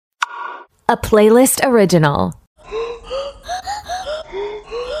a playlist original.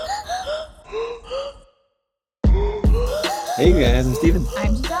 Hey guys, I'm Steven.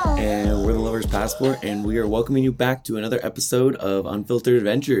 I'm Giselle. And we're the Lover's Passport, and we are welcoming you back to another episode of Unfiltered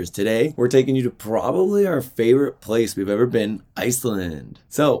Adventures. Today, we're taking you to probably our favorite place we've ever been, Iceland.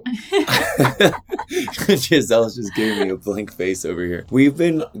 So, Giselle's just giving me a blank face over here. We've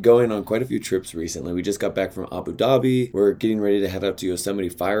been going on quite a few trips recently. We just got back from Abu Dhabi. We're getting ready to head up to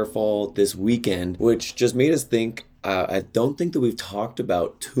Yosemite Firefall this weekend, which just made us think, I don't think that we've talked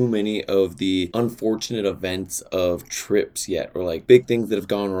about too many of the unfortunate events of trips yet, or like big things that have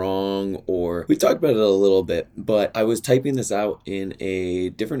gone wrong, or we talked about it a little bit, but I was typing this out in a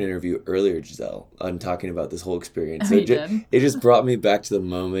different interview earlier, Giselle, on talking about this whole experience. So it just brought me back to the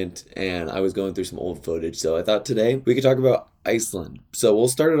moment, and I was going through some old footage. So I thought today we could talk about Iceland. So we'll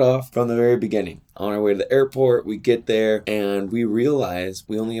start it off from the very beginning. On our way to the airport, we get there and we realize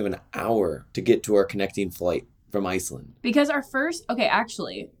we only have an hour to get to our connecting flight from Iceland. Because our first,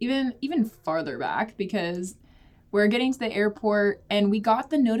 even farther back, because we're getting to the airport and we got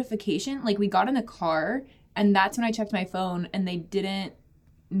the notification, like we got in the car and that's when I checked my phone and they didn't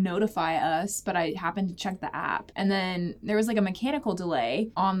notify us, but I happened to check the app. And then there was like a mechanical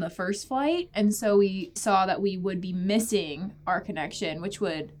delay on the first flight. And so we saw that we would be missing our connection, which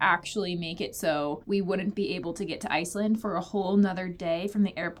would actually make it so we wouldn't be able to get to Iceland for a whole nother day from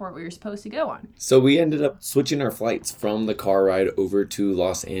the airport we were supposed to go on. So we ended up switching our flights from the car ride over to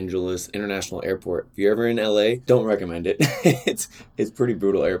Los Angeles International Airport. If you're ever in LA, don't recommend it. It's pretty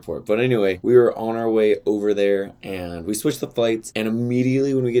brutal airport. But anyway, we were on our way over there and we switched the flights, and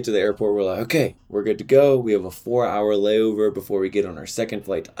immediately when we get to the airport, we're like, okay, we're good to go. We have a 4-hour layover before we get on our second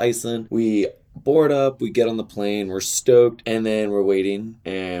flight to Iceland. We board up, we get on the plane, we're stoked, and then we're waiting,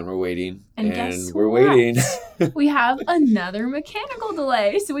 and we're waiting, and guess we're what? waiting. We have another mechanical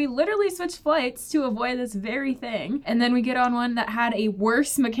delay. So we literally switched flights to avoid this very thing. And then we get on one that had a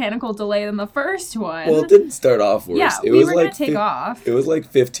worse mechanical delay than the first one. Well, it didn't start off worse. Yeah, we were going to take off. It was like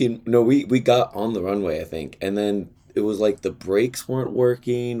 15. No, we got on the runway, I think. And then it was like the brakes weren't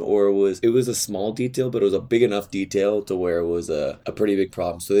working, or it was a small detail, but it was a big enough detail to where it was a pretty big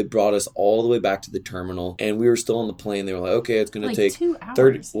problem. So they brought us all the way back to the terminal, and we were still on the plane. They were like, okay, it's going to take 2 hours.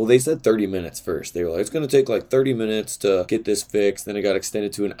 30. Well, they said 30 minutes first. They were like, it's going to take like 30 minutes to get this fixed. Then it got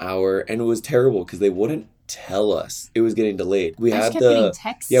extended to an hour, and it was terrible because they wouldn't tell us it was getting delayed. We had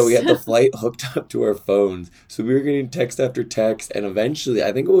the flight hooked up to our phones, so we were getting text after text, and eventually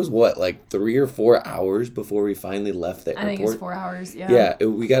I think it was like 3 or 4 hours before we finally left the airport. I think it was 4 hours. Yeah, it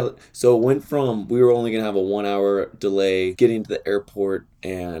went from, we were only gonna have a 1 hour delay getting to the airport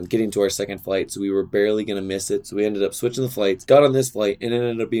and getting to our second flight, so we were barely gonna miss it. So we ended up switching the flights, got on this flight, and it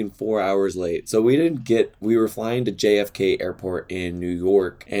ended up being 4 hours late. So we were flying to JFK Airport in New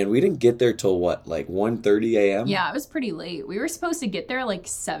York, and we didn't get there till like 1:30 a.m. Yeah, it was pretty late. We were supposed to get there like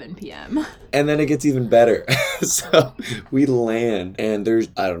 7 p.m. And then it gets even better. So we land, and there's,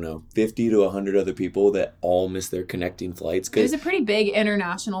 I don't know, 50 to 100 other people that all miss their connecting flights. It was a pretty big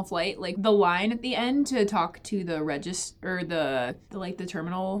international flight. Like the line at the end to talk to the the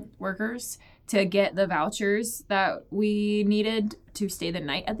terminal workers to get the vouchers that we needed to stay the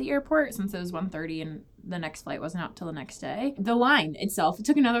night at the airport, since it was 1:30 and the next flight wasn't out till the next day. The line itself, it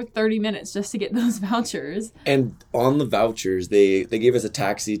took another 30 minutes just to get those vouchers. And on the vouchers, they gave us a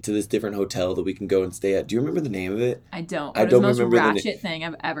taxi to this different hotel that we can go and stay at. Do you remember the name of it? I don't. I don't remember the most ratchet thing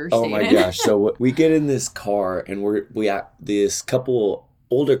I've ever stayed in. Oh my gosh. So we get in this car, and this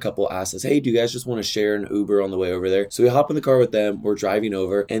older couple asked us, hey, do you guys just want to share an Uber on the way over there? So we hop in the car with them, we're driving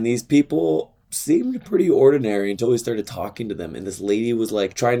over, and these people seemed pretty ordinary until we started talking to them. And this lady was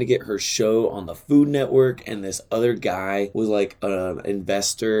like trying to get her show on the Food Network, and this other guy was like an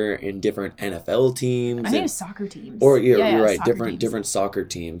investor in different NFL teams. I think it was soccer teams. Or you're right, different soccer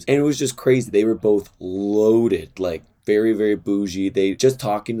teams. And it was just crazy. They were both loaded, like very, very bougie. They just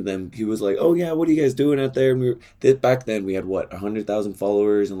talking to them, he was like, oh yeah, what are you guys doing out there? And back then we had 100,000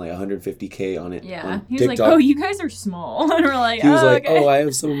 followers and like 150K on it. Yeah, he was TikTok. Like, oh, you guys are small. And we're like, he was like, okay. Oh, I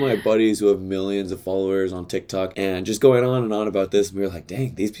have some of my buddies who have millions of followers on TikTok, and just going on and on about this. And we were like,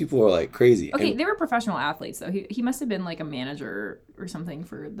 dang, these people are like crazy. Okay, and they were professional athletes though. He must have been like a manager or something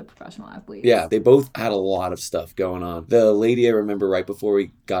for the professional athletes. Yeah, they both had a lot of stuff going on. The lady I remember right before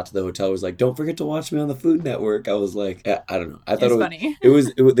we got to the hotel was like, don't forget to watch me on the Food Network. I was like, like, I don't know. I thought It's it was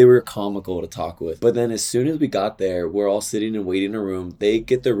funny. they were comical to talk with. But then as soon as we got there, we're all sitting and waiting in a room. They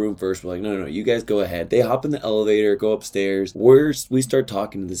get their room first. We're like, no, you guys go ahead. They hop in the elevator, go upstairs. We start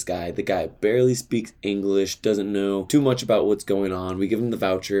talking to this guy. The guy barely speaks English, doesn't know too much about what's going on. We give him the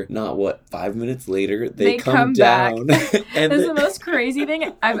voucher. Not 5 minutes later, they come down. And this is the most crazy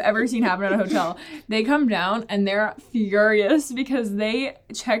thing I've ever seen happen at a hotel. They come down and they're furious because they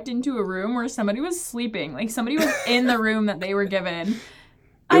checked into a room where somebody was sleeping. Like somebody was in the room that they were given.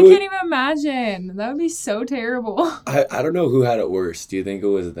 I can't even imagine. That would be so terrible. I don't know who had it worse. Do you think it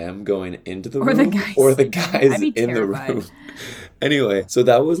was them going into the room? Or the guys I'd be in terrified. the room? Anyway, so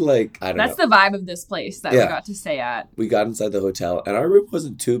that was like, I don't know. That's the vibe of this place that we got to stay at. We got inside the hotel, and our room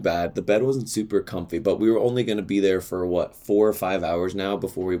wasn't too bad. The bed wasn't super comfy, but we were only going to be there for, 4 or 5 hours now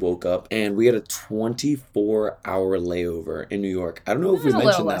before we woke up. And we had a 24-hour layover in New York. I don't know if we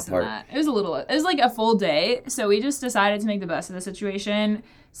mentioned that part. It was like a full day, so we just decided to make the best of the situation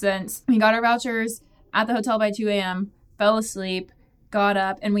since we got our vouchers at the hotel by 2 a.m., fell asleep, got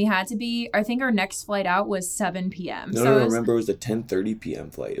up, and we had to be, I think our next flight out was 7 p.m. No, remember it was a 10:30 p.m.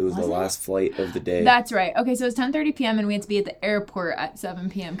 flight. It was the last flight of the day. That's right. Okay, so it was 10:30 p.m. and we had to be at the airport at 7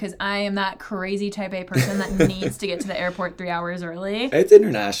 p.m. because I am that crazy type A person that needs to get to the airport 3 hours early. It's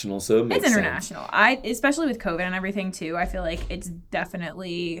international, so it makes sense. It's international. Especially with COVID and everything too, I feel like it's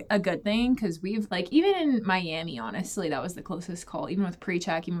definitely a good thing because we've, even in Miami, honestly, that was the closest call. Even with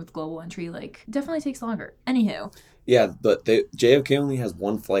pre-check, even with global entry, definitely takes longer. Anywho. Yeah, but JFK only has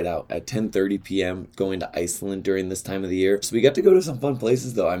one flight out at 10:30 p.m. going to Iceland during this time of the year. So we got to go to some fun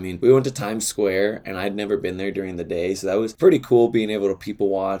places, though. I mean, we went to Times Square, and I'd never been there during the day. So that was pretty cool being able to people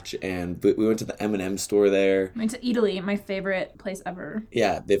watch. And we went to the M&M store there. Went to Italy, my favorite place ever.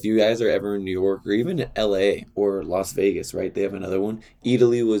 Yeah, if you guys are ever in New York or even LA or Las Vegas, right? They have another one.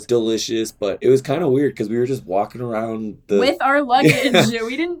 Italy was delicious, but it was kind of weird because we were just walking around with our luggage.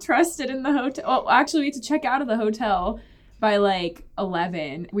 We didn't trust it in the hotel. Well, actually, we had to check out of the hotel by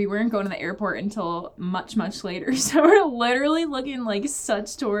 11. We weren't going to the airport until much, much later. So we're literally looking like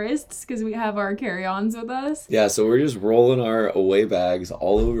such tourists because we have our carry-ons with us. Yeah, so we're just rolling our away bags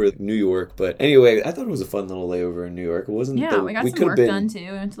all over New York. But anyway, I thought it was a fun little layover in New York. It wasn't. Yeah, we got some work done too.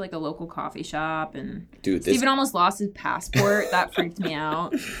 We went to a local coffee shop and Steven almost lost his passport. That freaked me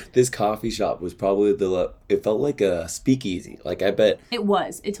out. This coffee shop was probably it felt like a speakeasy. I bet. It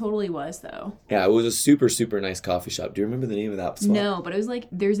was. It totally was though. Yeah, it was a super, super nice coffee shop. Do you remember the name of that spot? No, but it was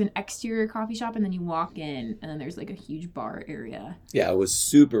there's an exterior coffee shop and then you walk in and then there's a huge bar area. Yeah, it was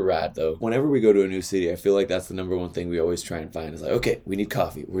super rad though. Whenever we go to a new city, I feel like that's the number one thing we always try and find is okay, we need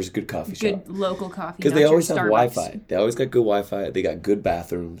coffee. Where's a good coffee shop? Good local coffee. Because they always have Wi-Fi. They always got good Wi-Fi. They got good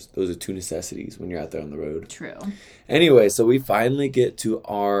bathrooms. Those are two necessities when you're out there on the road. True. Anyway, so we finally get to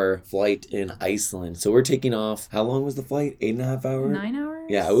our flight in Iceland. So we're taking off. How long was the flight? 8.5 hours? 9 hours?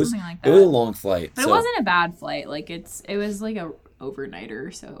 Yeah, it was. Something like that. It was a long flight. But it wasn't a bad flight. It was a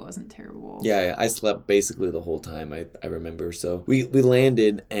overnighter, so it wasn't terrible. Yeah, I slept basically the whole time. I remember. So we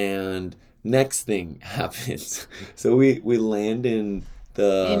landed, and next thing happens. So we land in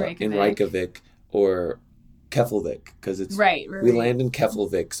Reykjavik or Keflavik, because it's right. We land in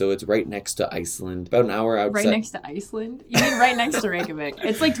Keflavik, so it's right next to Iceland, about an hour outside. Right next to Iceland? You mean right next to Reykjavik?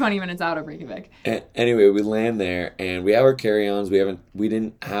 It's 20 minutes out of Reykjavik. Anyway, we land there and we have our carry-ons. We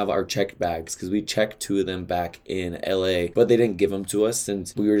didn't have our checked bags because we checked 2 of them back in LA, but they didn't give them to us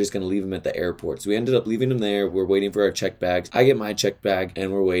since we were just going to leave them at the airport. So we ended up leaving them there. We're waiting for our checked bags. I get my checked bag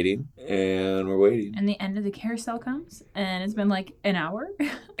and we're waiting. And the end of the carousel comes and it's been an hour.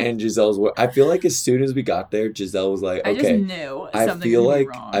 And I feel like as soon as we got there, Giselle was like, okay. I just knew something was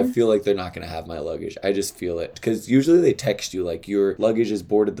wrong. I feel like they're not going to have my luggage. I just feel it. Because usually they text you your luggage has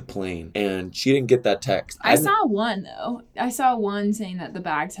boarded the plane. And she didn't get that text. I saw one, though. I saw one saying that the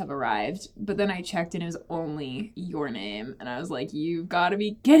bags have arrived. But then I checked and it was only your name. And I was like, you've got to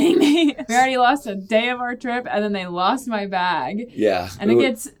be kidding me. We already lost a day of our trip and then they lost my bag. Yeah. And it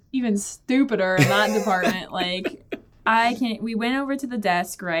gets even stupider in that department. We went over to the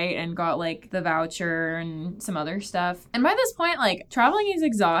desk, right, and got the voucher and some other stuff. And by this point, traveling is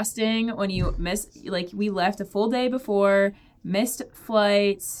exhausting when you miss, we left a full day before, missed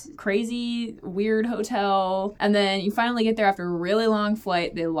flights, crazy, weird hotel. And then you finally get there after a really long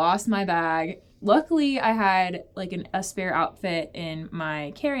flight. They lost my bag. Luckily, I had a spare outfit in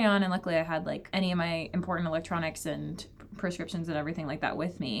my carry-on, and luckily I had any of my important electronics and prescriptions and everything like that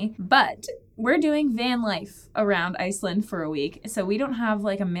with me. But we're doing van life around Iceland for a week, so we don't have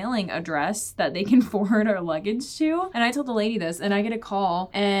a mailing address that they can forward our luggage to. And I told the lady this, and I get a call,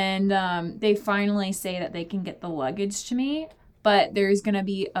 and they finally say that they can get the luggage to me. but there's gonna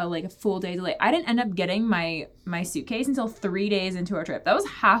be a full day delay. I didn't end up getting my suitcase until 3 days into our trip. That was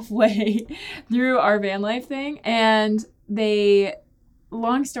halfway through our van life thing, and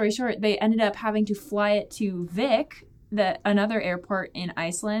long story short, they ended up having to fly it to Vik, another airport in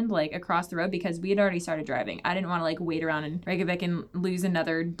Iceland, like across the road, because we had already started driving. I didn't want to like wait around in Reykjavik and lose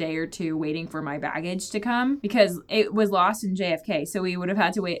another day or two waiting for my baggage to come, because it was lost in JFK. So we would have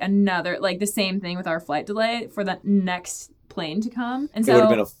had to wait another, like the same thing with our flight delay for the next plane to come. And so it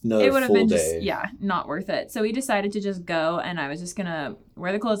would have been another full day. Not worth it. So we decided to just go, and I was just gonna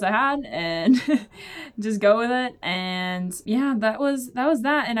wear the clothes I had and just go with it. And yeah, that was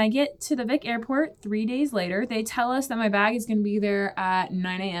that. And I get to the Vik airport 3 days later. They tell us that my bag is gonna be there at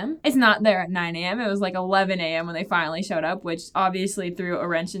 9 a.m. It's not there at 9 a.m. It was like 11 a.m. when they finally showed up, which obviously threw a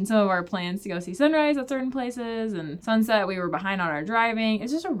wrench in some of our plans to go see sunrise at certain places and sunset. We were behind on our driving.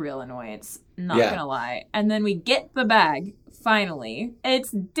 It's just a real annoyance, not gonna lie. And then we get the bag. Finally,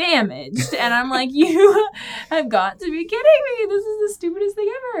 it's damaged, and I'm like, you have got to be kidding me. This is the stupidest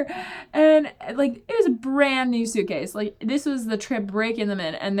thing ever. And like, it was a brand new suitcase. Like, this was the trip breaking them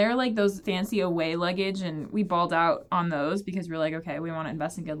in, and they're like those fancy away luggage, and we balled out on those because we're like, okay, we want to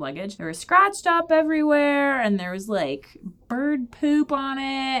invest in good luggage. They were scratched up everywhere, and there was like bird poop on it,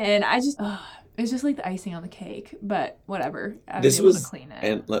 and I just it's just like the icing on the cake, but whatever. I was able to clean it.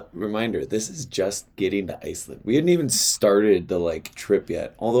 And reminder, this is just getting to Iceland. We hadn't even started the like trip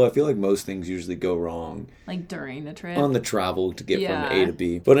yet. Although I feel like most things usually go wrong. Like during the trip. On the travel to get from A to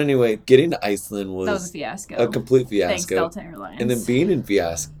B. But anyway, getting to Iceland was a fiasco. A complete fiasco. Thanks, Delta Airlines. And then being in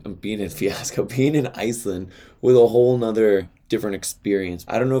Iceland with a whole nother different experience.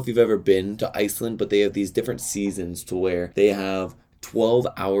 I don't know if you've ever been to Iceland, but they have these different seasons to where they have 12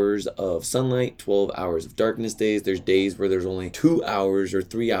 hours of sunlight, 12 hours of darkness days. There's days where there's only 2 hours or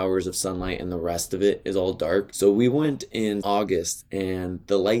 3 hours of sunlight and the rest of it is all dark. So we went in August, and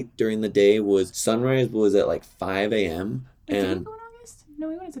the light during the day sunrise was at like 5 a.m. Did we go in August? No,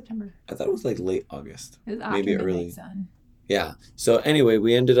 we went in September. I thought it was like late August. It was after maybe midnight early. Sun. Yeah. So anyway,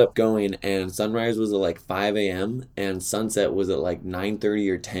 we ended up going, and sunrise was at like 5 a.m. and sunset was at like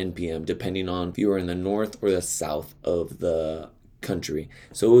 9:30 or 10 p.m. depending on if you were in the north or the south of the country.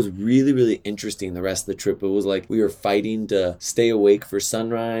 So it was really, really interesting the rest of the trip. It was like we were fighting to stay awake for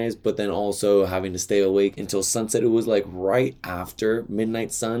sunrise, but then also having to stay awake until sunset. It was like right after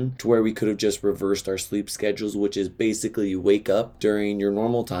midnight sun, to where we could have just reversed our sleep schedules, which is basically you wake up during your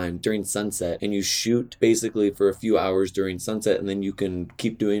normal time during sunset, and you shoot basically for a few hours during sunset, and then you can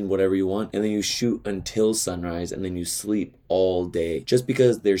keep doing whatever you want, and then you shoot until sunrise, and then you sleep all day, just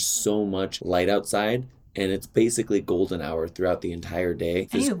because there's so much light outside. And it's basically golden hour throughout the entire day.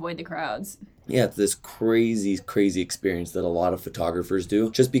 And you avoid the crowds. Yeah, it's this crazy, crazy experience that a lot of photographers do,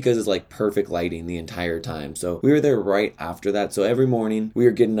 just because it's like perfect lighting the entire time. So we were there right after that. So every morning we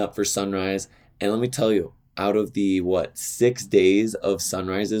were getting up for sunrise. And let me tell you, out of the 6 days of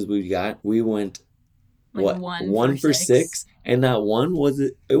sunrises we got, we went one for six. And that one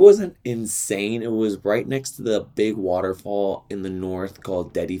it wasn't insane. It was right next to the big waterfall in the north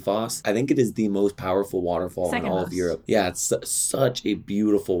called Dedifoss. I think it is the most powerful waterfall in all of Europe. Yeah, it's such a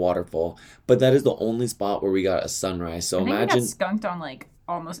beautiful waterfall. But that is the only spot where we got a sunrise. So imagine we got skunked on like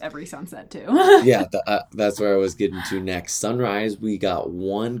almost every sunset too. Yeah, that's where I was getting to next. Sunrise, we got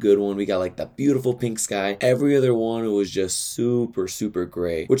one good one. We got like that beautiful pink sky. Every other one was just super, super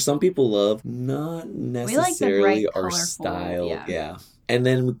gray, which some people love. Not necessarily our style. Yeah. And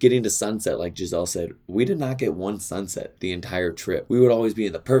then getting to sunset, like Giselle said, we did not get one sunset the entire trip. We would always be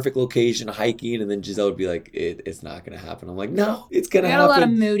in the perfect location hiking, and then Giselle would be like, it's not going to happen. I'm like, no, it's going to happen. We got a lot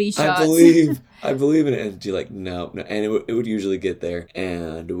of moody shots. I believe in it. And she's like, no. And it would usually get there,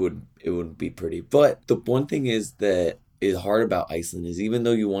 and it wouldn't be pretty. But the one thing is that is hard about Iceland is even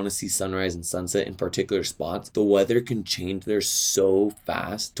though you want to see sunrise and sunset in particular spots, the weather can change there so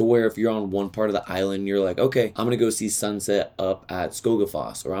fast to where if you're on one part of the island, you're like, okay, I'm going to go see sunset up at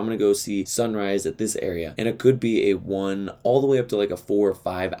Skogafoss, or I'm going to go see sunrise at this area. And it could be all the way up to like a 4 or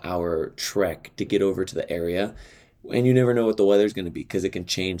 5 hour trek to get over to the area. And you never know what the weather's going to be because it can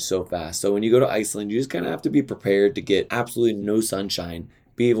change so fast. So when you go to Iceland, you just kind of have to be prepared to get absolutely no sunshine,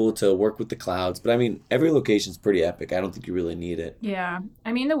 be able to work with the clouds. But I mean, every location's pretty epic. I don't think you really need it. Yeah.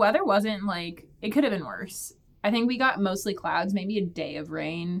 I mean, the weather wasn't like, it could have been worse. I think we got mostly clouds, maybe a day of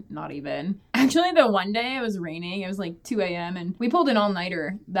rain, not even. Actually, the one day it was raining. It was like 2 a.m. and we pulled an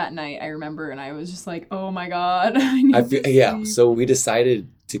all-nighter that night, I remember. And I was just like, oh my God. So we decided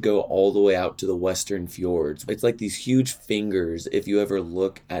to go all the way out to the western fjords. It's like these huge fingers if you ever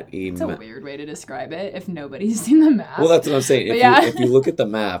look at It's a weird way to describe it if nobody's seen the map. Well, that's what I'm saying. If you look at the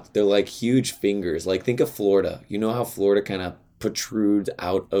map, they're like huge fingers. Like think of Florida. You know how Florida kind of protrudes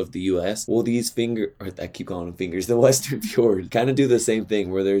out of the US. Well, I keep calling them fingers, the Western Fjords kind of do the same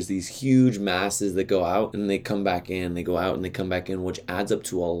thing, where there's these huge masses that go out and they come back in, they go out and they come back in, which adds up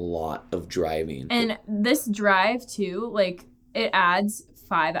to a lot of driving. And this drive too, like, it adds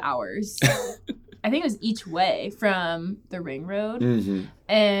 5 hours. I think it was each way from the ring road. Mm-hmm.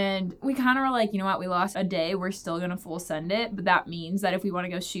 And we kind of were like, you know what, we lost a day. We're still going to full send it. But that means that if we want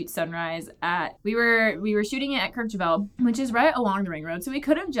to go shoot sunrise we were shooting it at Kirkjavel, which is right along the ring road. So we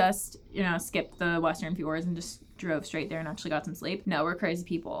could have just, skipped the Western Fjords and just drove straight there and actually got some sleep. No, we're crazy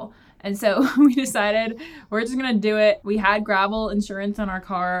people. And so we decided we're just going to do it. We had gravel insurance on our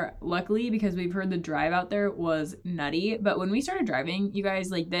car, luckily, because we've heard the drive out there was nutty. But when we started driving, you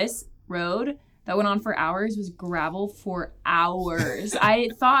guys, like, this road that went on for hours was gravel for hours. I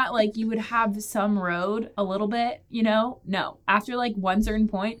thought, like, you would have some road a little bit, No. After, like, one certain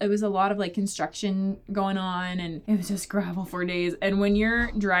point, it was a lot of, like, construction going on, and it was just gravel for days. And when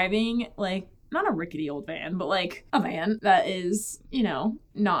you're driving, like, not a rickety old van, but, like, a van that is,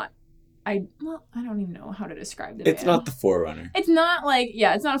 not... I don't even know how to describe the van. It's not the 4Runner. It's not like,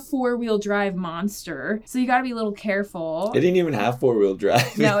 it's not a 4-wheel drive monster. So you got to be a little careful. It didn't even have 4-wheel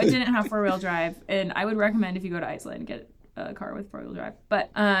drive. No, it didn't have 4-wheel drive. And I would recommend if you go to Iceland, get a car with 4-wheel drive. But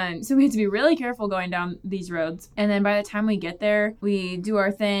so we had to be really careful going down these roads. And then by the time we get there, we do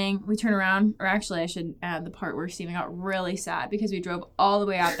our thing. We turn around. Or actually, I should add the part where Steven got really sad because we drove all the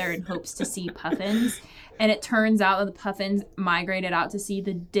way out there in hopes to see puffins. And it turns out that the puffins migrated out to sea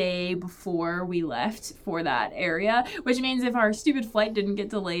the day before we left for that area, which means if our stupid flight didn't get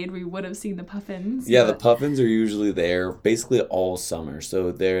delayed, we would have seen the puffins. Yeah, the puffins are usually there basically all summer.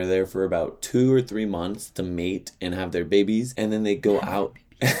 So they're there for about 2 or 3 months to mate and have their babies, and then they go out.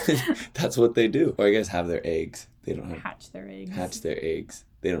 That's what they do. Or I guess have their eggs. They don't have... Hatch their eggs.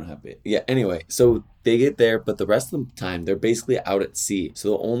 They don't have it. Yeah, anyway, so they get there, but the rest of the time, they're basically out at sea.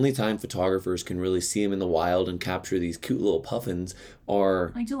 So the only time photographers can really see them in the wild and capture these cute little puffins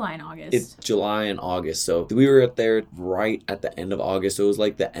are... like July and August. It's July and August. So we were up there right at the end of August. So it was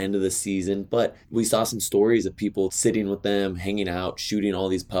like the end of the season. But we saw some stories of people sitting with them, hanging out, shooting all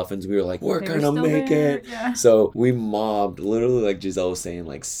these puffins. We were like, we're going to make it. Yeah. So we mobbed, literally like Giselle was saying,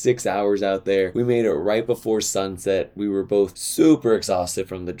 like 6 hours out there. We made it right before sunset. We were both super exhausted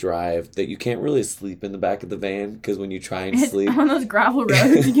from the drive that you can't really sleep in the back of the van because when you try and sleep on those gravel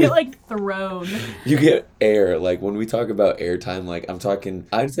roads, you get like thrown. You get air. Like when we talk about airtime, like I'm talking,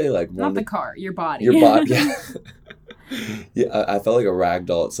 I'd say like not the car, your body. Your body, yeah. Yeah, I felt like a rag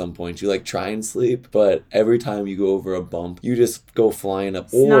doll at some point. You like try and sleep, but every time you go over a bump, you just go flying up.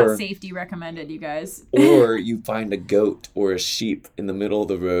 It's not safety recommended, you guys. Or you find a goat or a sheep in the middle of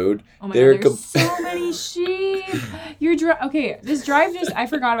the road. Oh my God, there's so many sheep. Okay, this drive I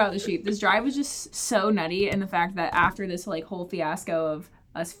forgot about the sheep. This drive was just so nutty, and the fact that after this like whole fiasco of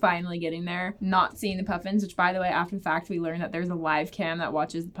us finally getting there, not seeing the puffins, which by the way, after the fact, we learned that there's a live cam that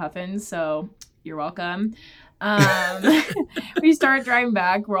watches the puffins, so you're welcome. We started driving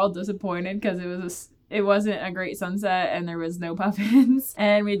back. We're all disappointed because it wasn't a great sunset and there was no puffins.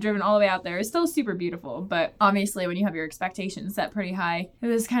 And we had driven all the way out there. It's still super beautiful, but obviously when you have your expectations set pretty high, it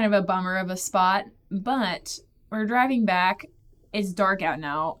was kind of a bummer of a spot. But we're driving back. It's dark out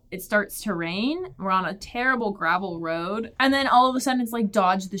now. It starts to rain. We're on a terrible gravel road. And then all of a sudden it's like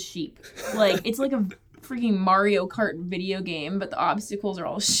dodge the sheep. Like it's like a freaking Mario Kart video game, but the obstacles are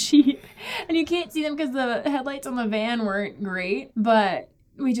all sheep. And you can't see them because the headlights on the van weren't great. But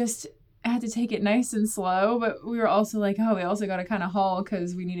we just had to take it nice and slow. But we were also like, we also got to kind of haul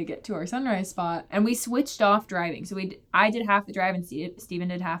because we need to get to our sunrise spot. And we switched off driving. So I did half the drive and Steven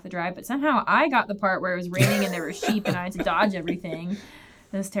did half the drive. But somehow I got the part where it was raining and there were sheep and I had to dodge everything.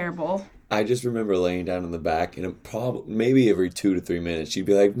 It was terrible. I just remember laying down in the back and maybe every 2 to 3 minutes she'd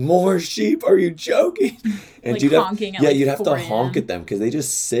be like, more sheep, are you joking? And like honking at you'd have to honk at them because they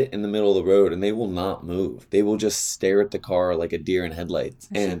just sit in the middle of the road and they will not move. They will just stare at the car like a deer in headlights.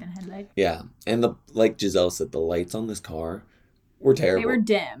 Sheep in headlights. Yeah. And like Giselle said, the lights on this car were terrible. They were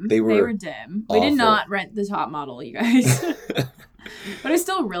dim. They were dim. Awful. We did not rent the top model, you guys. But it's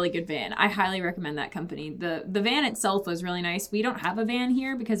still a really good van. I highly recommend that company. The van itself was really nice. We don't have a van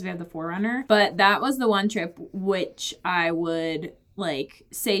here because we have the 4Runner. But that was the one trip which I would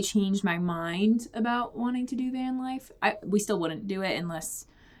say changed my mind about wanting to do van life. We still wouldn't do it unless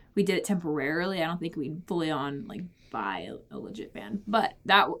we did it temporarily. I don't think we'd fully on buy a legit van. But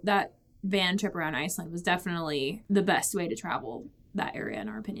that van trip around Iceland was definitely the best way to travel that area in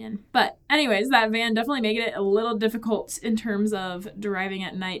our opinion. But anyways, that van definitely made it a little difficult in terms of driving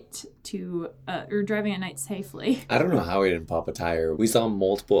at night or driving at night safely. I don't know how we didn't pop a tire. We saw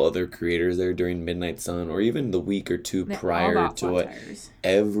multiple other creators there during Midnight Sun, or even the week or two prior to it.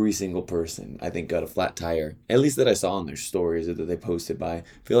 Every single person, I think, got a flat tire. At least that I saw on their stories or that they posted by. I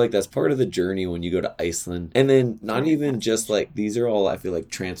feel like that's part of the journey when you go to Iceland. And then not even just like, these are all, I feel like,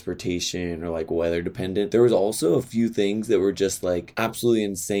 transportation or like weather dependent. There was also a few things that were just like absolutely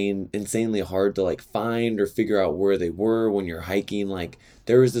insanely hard to like find or figure out where they were when you're hiking. Like,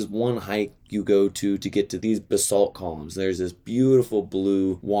 there was this one hike you go to get to these basalt columns. There's this beautiful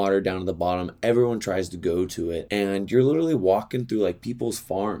blue water down at the bottom. Everyone tries to go to it. And you're literally walking through like people's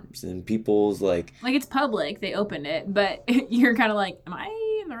farms and people's like it's public. They opened it, but you're kind of like, am I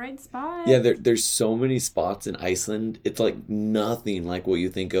in the right spot? Yeah, there's so many spots in Iceland. It's like nothing like what you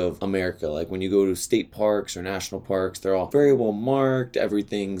think of America. Like when you go to state parks or national parks, they're all very well marked.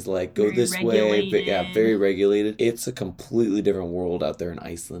 Everything's like, go this way. But yeah, very regulated. It's a completely different world out there in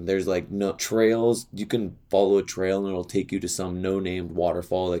Iceland. There's like no trails. You can follow a trail and it'll take you to some no-named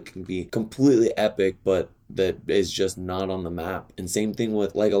waterfall that can be completely epic, but that is just not on the map. And same thing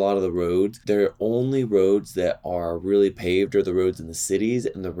with like a lot of the roads. They're only roads that are really paved are the roads in the cities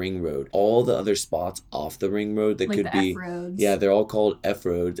and the ring road. All the other spots off the ring road that like could the be F-roads. Yeah, they're all called F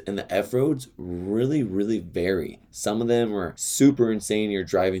roads, and the F roads really, really vary. Some of them are super insane. You're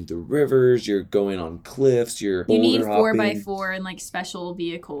driving through rivers, you're going on cliffs, you're boulder need hopping. 4x4 and like special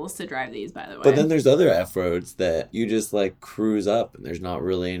vehicles to drive these, by the way. But then there's other F roads that you just like cruise up and there's not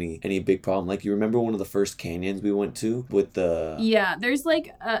really any big problem. Like, you remember one of the first canyons we went to with the... Yeah, there's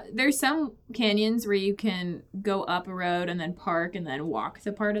like, there's some canyons where you can go up a road and then park and then walk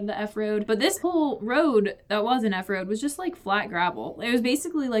the part of the F road. But this whole road that was an F road was just like flat gravel. It was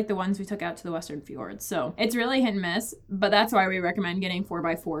basically like the ones we took out to the Western Fjords. So it's really hit and miss, but that's why we recommend getting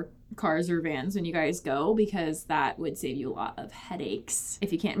 4x4 cars or vans when you guys go, because that would save you a lot of headaches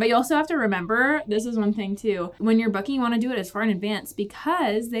if you can. But you also have to remember, this is one thing too, when you're booking, you want to do it as far in advance,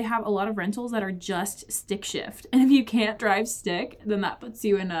 because they have a lot of rentals that are just stick shift. And if you can't drive stick, then that puts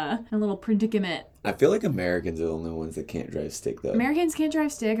you in a little predicament. I feel like Americans are the only ones that can't drive stick, though. Americans can't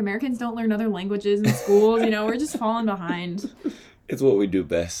drive stick. Americans don't learn other languages in schools. We're just falling behind. It's what we do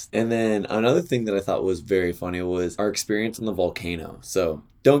best. And then another thing that I thought was very funny was our experience on the volcano. So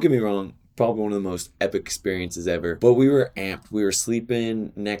don't get me wrong, probably one of the most epic experiences ever. But we were amped. We were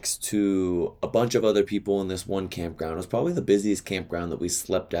sleeping next to a bunch of other people in this one campground. It was probably the busiest campground that we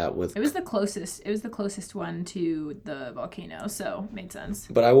slept at with. It was the closest one to the volcano, so it made sense.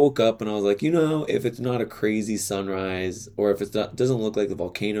 But I woke up and I was like, if it's not a crazy sunrise or if it doesn't look like the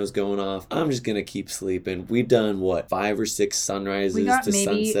volcano's going off, I'm just going to keep sleeping. We've done, 5 or 6 sunrises to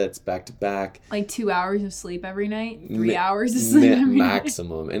sunsets back to back. Like 2 hours of sleep every night, 3 hours of sleep every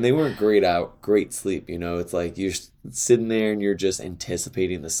maximum. And they weren't great sleep. It's like you're sitting there and you're just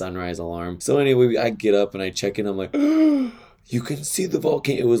anticipating the sunrise alarm. So anyway, I get up and I check in. I'm like, you can see the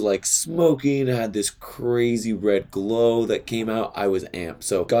volcano. It was like smoking. It had this crazy red glow that came out. I was amped.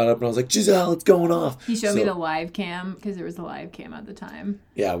 So got up and I was like, Giselle, it's going off. He showed me the live cam because there was the live cam at the time.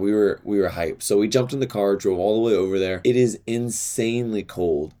 Yeah, we were hyped. So we jumped in the car, drove all the way over there. It is insanely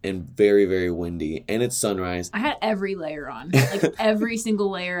cold and very, very windy. And it's sunrise. I had every layer on. Like every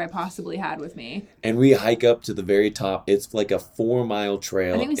single layer I possibly had with me. And we hike up to the very top. It's like a 4-mile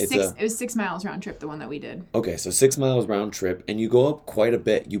trail. I think it was 6 miles round trip, the one that we did. Okay, so 6 miles round trip. And you go up quite a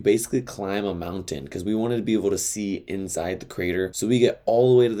bit. You basically climb a mountain because we wanted to be able to see inside the crater. So we get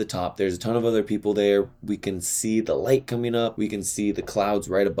all the way to the top. There's a ton of other people there. We can see the light coming up. We can see the clouds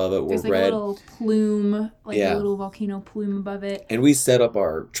right above it. There's like red. A little plume, a little volcano plume above it. And we set up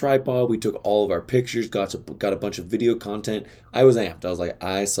our tripod. We took all of our pictures, got a bunch of video content. I was amped. I was like,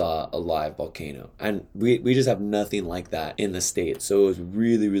 I saw a live volcano. And we just have nothing like that in the States. So it was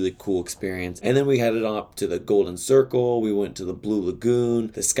really, really cool experience. And then we headed up to the Golden Circle. We went to the Blue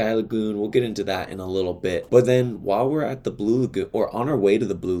Lagoon, the Sky Lagoon. We'll get into that in a little bit. But then while we're at the Blue Lagoon, or on our way to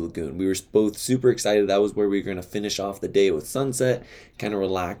the Blue Lagoon, we were both super excited. That was where we were going to finish off the day with sunset, kind of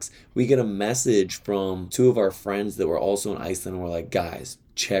relax. We get a message from 2 of our friends that were also in Iceland. And we're like, guys,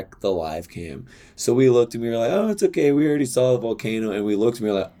 check the live cam. So we looked and we were like, oh, it's okay. We already saw the volcano. And we looked and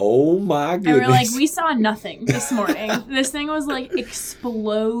we were like, oh my goodness. And we're like, we saw nothing this morning. This thing was like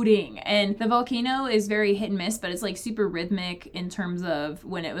exploding. And the volcano is very hit and miss, but it's like super rhythmic in terms of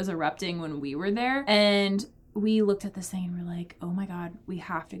when it was erupting when we were there. And we looked at this thing and we're like, oh my God, we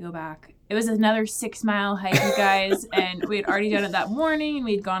have to go back It was another 6-mile hike, you guys, and we had already done it that morning, and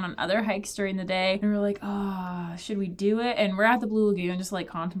we'd gone on other hikes during the day, and we were like, should we do it? And we're at the Blue Lagoon just like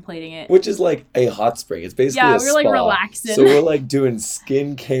contemplating it. Which is like a hot spring. It's basically a spa. Yeah, we're like relaxing. So we're like doing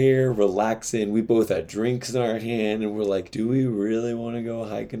skincare, relaxing. We both had drinks in our hand, and we're like, do we really want to go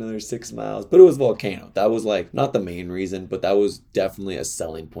hike another 6 miles? But it was volcano. That was like not the main reason, but that was definitely a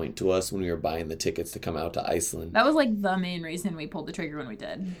selling point to us when we were buying the tickets to come out to Iceland. That was like the main reason we pulled the trigger when we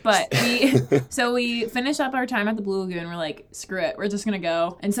did. But so we finished up our time at the Blue Lagoon. We're like, screw it, we're just gonna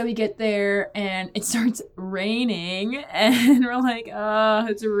go. And so we get there and it starts raining, and we're like,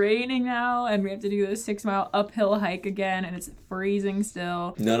 it's raining now, and we have to do this 6-mile uphill hike again, and it's freezing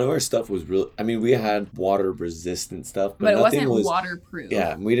still. None of our stuff was real. I mean, we had water resistant stuff, but it nothing wasn't was waterproof.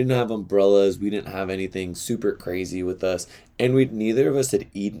 Yeah, we didn't have umbrellas. We didn't have anything super crazy with us. And neither of us had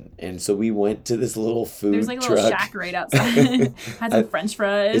eaten. And so we went to this little food There's like a truck. little shack right outside. Had some French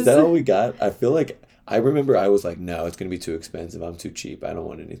fries. Is that all we got? I feel like, I remember I was like, no, it's going to be too expensive. I'm too cheap. I don't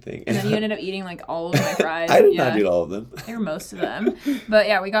want anything. And then you ended up eating like all of my fries. I did not eat all of them. They were most of them. But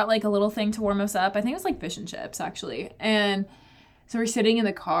yeah, we got like a little thing to warm us up. I think it was like fish and chips actually. And so we're sitting in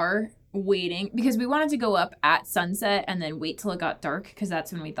the car waiting because we wanted to go up at sunset and then wait till it got dark because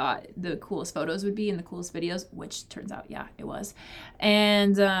that's when we thought the coolest photos would be and the coolest videos, which turns out, yeah, it was.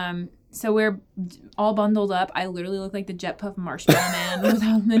 And so we're all bundled up. I literally look like the Jet Puff Marshmallow Man with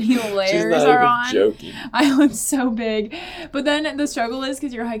how many layers are on. Joking. I look so big. But then the struggle is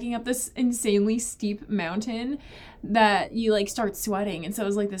because you're hiking up this insanely steep mountain that you like start sweating. And so it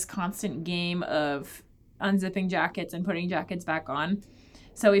was like this constant game of unzipping jackets and putting jackets back on.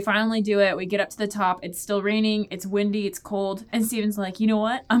 So we finally do it. We get up to the top. It's still raining. It's windy. It's cold. And Steven's like, you know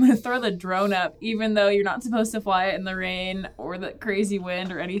what? I'm going to throw the drone up, even though you're not supposed to fly it in the rain or the crazy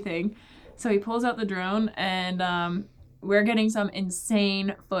wind or anything. So he pulls out the drone, and we're getting some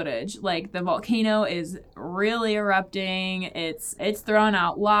insane footage. Like, the volcano is really erupting. It's throwing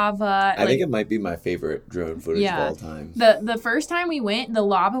out lava. I think it might be my favorite drone footage of all time. The first time we went, the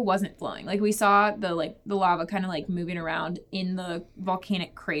lava wasn't flowing. Like, we saw the lava kind of like moving around in the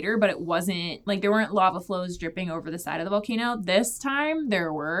volcanic crater, but it wasn't like there weren't lava flows dripping over the side of the volcano. This time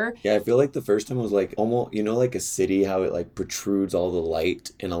there were. Yeah, I feel like the first time was like almost, like a city, how it like protrudes all the light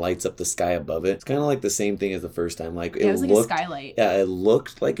and it lights up the sky above it. It's kind of like the same thing as the first time. Like it was like a skylight. Yeah, it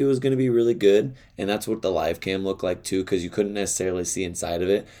looked like it was going to be really good, and that's what the live cam looked like too, because you couldn't necessarily see inside of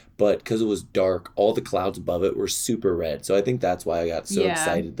it. But because it was dark, all the clouds above it were super red. So I think that's why I got so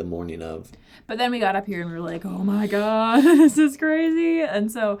excited the morning of. But then we got up here and we were like, oh my God, this is crazy.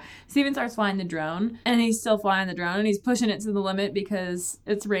 And so Steven starts flying the drone, and he's still flying the drone, and he's pushing it to the limit because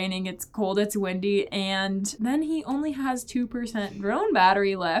it's raining, it's cold, it's windy. And then he only has 2% drone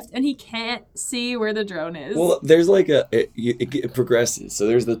battery left, and he can't see where the drone is. Well, there's like it progresses. So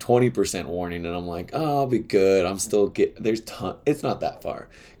there's the 20% warning, and I'm like, oh, I'll be good. It's not that far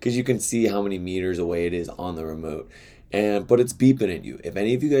because you can see how many meters away it is on the remote. But it's beeping at you. If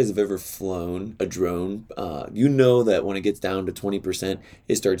any of you guys have ever flown a drone, you know that when it gets down to 20%,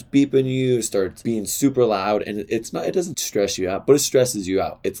 it starts beeping you, it starts being super loud, and it doesn't stress you out, but it stresses you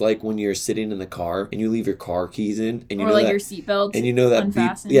out. It's like when you're sitting in the car and you leave your car keys in, and you know your seatbelt, and you know that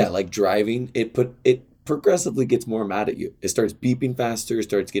unfastened. beep, like driving, it progressively gets more mad at you. It starts beeping faster, it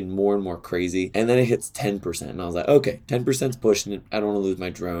starts getting more and more crazy, and then it hits 10%. And I was like, okay, 10%'s pushing it. I don't want to lose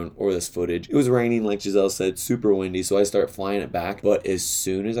my drone or this footage. It was raining, like Giselle said, super windy, so I start flying it back. But as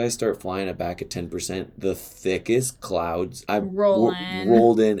soon as I start flying it back at 10%, the thickest clouds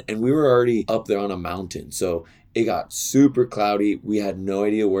rolled in, and we were already up there on a mountain. So it got super cloudy. We had no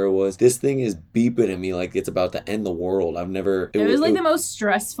idea where it was. This thing is beeping at me like it's about to end the world. It was like the most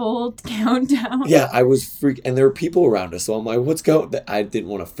stressful countdown. Yeah, I was freaked. And there were people around us. So I'm like, what's going on? I didn't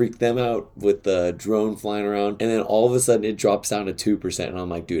want to freak them out with the drone flying around. And then all of a sudden it drops down to 2%. And I'm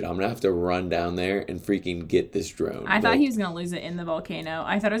like, dude, I'm going to have to run down there and freaking get this drone. I thought he was going to lose it in the volcano.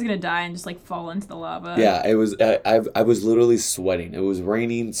 I thought I was going to die and just like fall into the lava. Yeah, it was. I was literally sweating. It was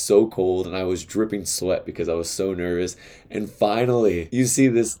raining so cold and I was dripping sweat because I was so nervous. And finally you see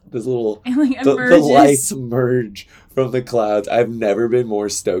this little the lights merge from the clouds. I've never been more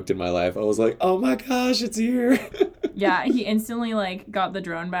stoked in my life. I was like, oh my gosh, it's here. Yeah, he instantly like got the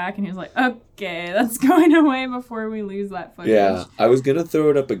drone back and he was like, okay, that's going away before we lose that footage. Yeah, I was gonna throw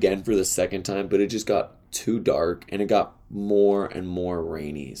it up again for the second time, but it just got too dark and it got more and more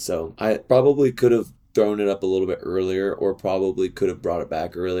rainy. So I probably could have thrown it up a little bit earlier, or probably could have brought it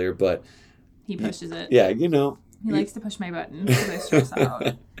back earlier, but he pushes it. Yeah, He likes to push my button because I stress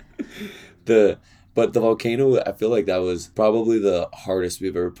out. But the volcano, I feel like that was probably the hardest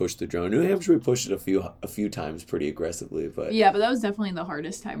we've ever pushed the drone. New Hampshire, we pushed it a few times pretty aggressively, but Yeah, but that was definitely the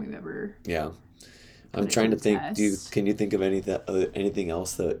hardest time we've ever. yeah. I'm put it trying to the think. test. Can you think of anything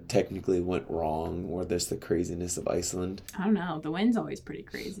else that technically went wrong, or there's the craziness of Iceland? I don't know. The wind's always pretty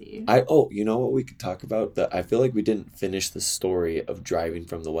crazy. You know what we could talk about? That I feel like we didn't finish the story of driving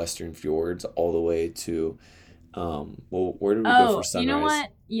from the Western Fjords all the way to, well, where did we go for sunrise? You know what?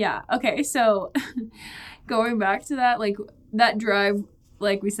 Yeah. Okay. So going back to that, like that drive,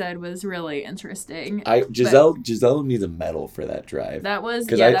 like we said, was really interesting. Giselle needs a medal for that drive. That was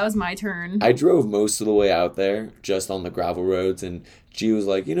that was my turn. I drove most of the way out there just on the gravel roads, and G was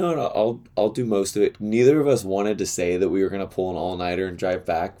like, you know what, I'll do most of it. Neither of us wanted to say that we were gonna pull an all-nighter and drive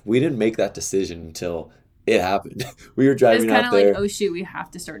back. We didn't make that decision until it happened. We were driving out there. It was kind of like, oh shoot, we have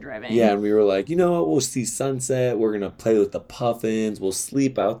to start driving. Yeah, and we were like, you know what, we'll see sunset. We're gonna play with the puffins. We'll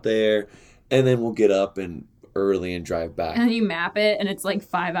sleep out there, and then we'll get up and early and drive back. And then you map it, and it's like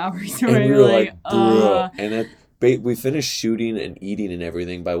 5 hours. And we were like, bro. And we finished shooting and eating and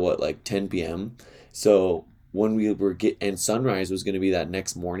everything by like 10 p.m. So when we were and sunrise was going to be that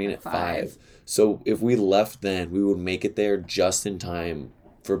next morning at 5. So if we left then, we would make it there just in time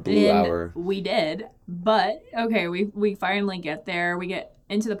for Blue Hour. We did, but okay, we finally get there. We get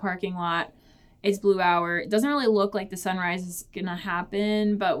into the parking lot. It's Blue Hour. It doesn't really look like the sunrise is gonna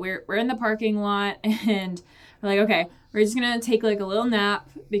happen, but we're in the parking lot, and we're like, okay, we're just gonna take like a little nap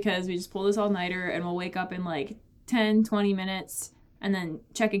because we just pulled this all-nighter, and we'll wake up in like 10, 20 minutes and then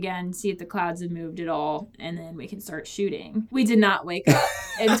check again, see if the clouds have moved at all, and then we can start shooting. We did not wake up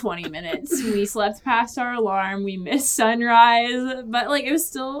in 20 minutes. We slept past our alarm. We missed sunrise, but like it was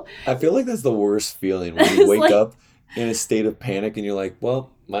still... I feel like that's the worst feeling when you wake up in a state of panic and you're like,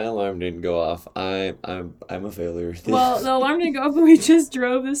 well, my alarm didn't go off. I'm a failure. Well, the alarm didn't go off, but we just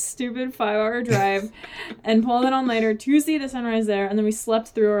drove this stupid 5-hour drive and pulled it all-nighter to see the sunrise there, and then we slept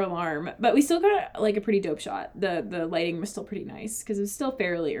through our alarm. But we still got like a pretty dope shot. The lighting was still pretty nice because it was still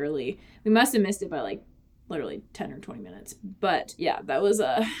fairly early. We must have missed it by like literally 10 or 20 minutes. But yeah, that was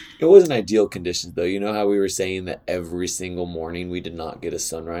It wasn't ideal conditions though. You know how we were saying that every single morning we did not get a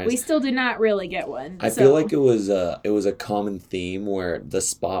sunrise? We still did not really get one. I feel like it was a common theme where the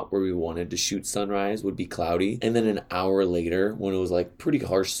spot where we wanted to shoot sunrise would be cloudy, and then an hour later when it was like pretty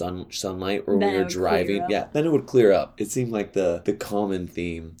harsh sunlight or when we were driving, then it would clear up. It seemed like the common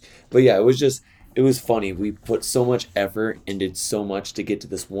theme. But yeah, it was funny. We put so much effort and did so much to get to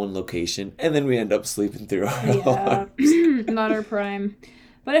this one location, and then we end up sleeping through our alarms. Not our prime.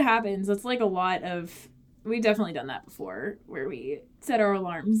 But it happens. It's like a lot of... We've definitely done that before, where we set our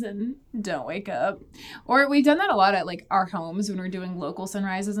alarms and don't wake up. Or we've done that a lot at like our homes when we're doing local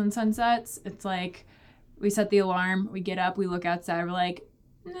sunrises and sunsets. It's like we set the alarm, we get up, we look outside, we're like,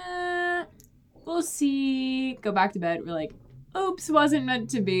 nah, we'll see. Go back to bed. We're like, oops, wasn't meant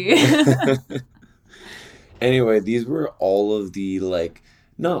to be. Anyway, these were all of the like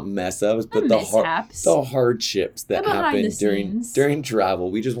not mess ups, but the hardships that happened during travel.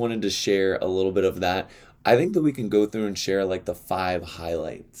 We just wanted to share a little bit of that. I think that we can go through and share like the 5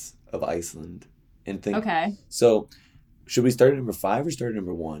 highlights of Iceland and think. Okay. So, should we start at number 5 or start at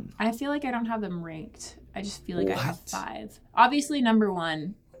number 1? I feel like I don't have them ranked. I just feel like I have 5. Obviously, number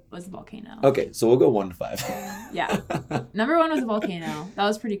 1 was the volcano. Okay, so we'll go 1 to 5. Yeah. Number 1 was the volcano. That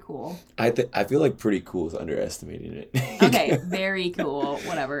was pretty cool. I feel like pretty cool is underestimating it. Okay, very cool.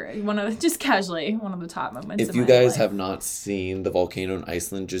 Whatever. Just casually, one of the top moments. If you guys have not seen the volcano in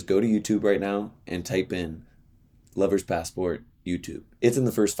Iceland, just go to YouTube right now and type in Lover's Passport YouTube. It's in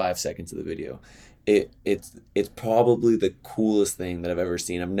the first 5 seconds of the video. It's probably the coolest thing that I've ever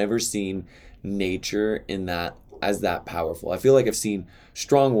seen. I've never seen nature in that powerful. I feel like I've seen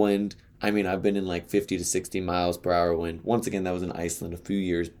strong wind. I mean, I've been in like 50 to 60 miles per hour wind. Once again, that was in Iceland a few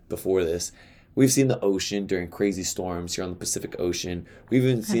years before this. We've seen the ocean during crazy storms here on the Pacific Ocean. We've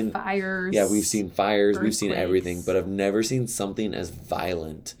even seen fires. Yeah, we've seen fires. Earthquakes. We've seen everything, but I've never seen something as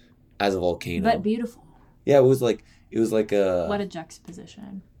violent as a volcano. But beautiful. Yeah, it was like a... What a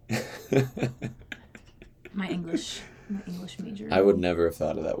juxtaposition. My English major. I would never have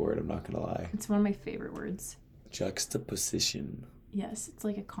thought of that word, I'm not going to lie. It's one of my favorite words. Juxtaposition. Yes, it's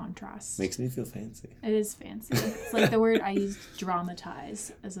like a contrast. Makes me feel fancy. It is fancy. It's like the word I used,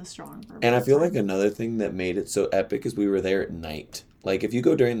 dramatize, as a strong verb. And I feel like another thing that made it so epic is we were there at night. Like, if you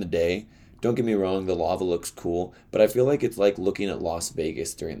go during the day, don't get me wrong, the lava looks cool, but I feel like it's like looking at Las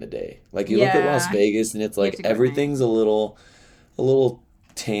Vegas during the day. Like, you look at Las Vegas and it's like everything's a little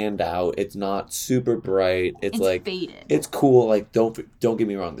tanned out. It's not super bright. It's like faded. It's cool. Like, don't get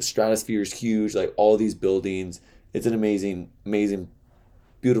me wrong, the stratosphere is huge. Like, all these buildings. It's an amazing,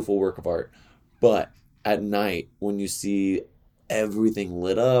 beautiful work of art. But at night, when you see everything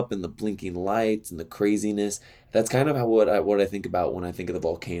lit up and the blinking lights and the craziness, that's kind of what I think about when I think of the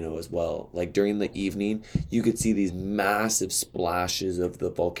volcano as well. Like during the evening, you could see these massive splashes of the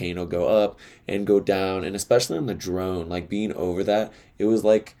volcano go up and go down, and especially on the drone, like being over that, it was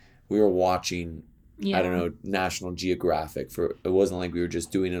like we were watching, I don't know, National Geographic. For it wasn't like we were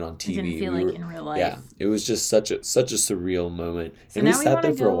just doing it on TV. It didn't feel like in real life. Yeah, it was just such a surreal moment. So and we now sat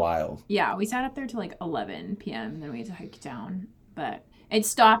there for a while. Yeah, we sat up there till like 11 p.m. and then we had to hike down. But it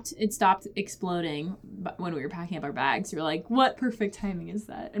stopped exploding when we were packing up our bags. We were like, what perfect timing is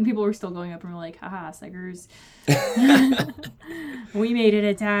that? And people were still going up and we're like, haha, suckers. We made it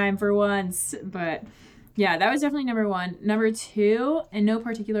a time for once. But yeah, that was definitely number one. Number two, in no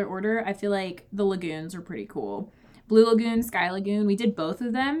particular order, I feel like the lagoons are pretty cool. Blue Lagoon, Sky Lagoon, we did both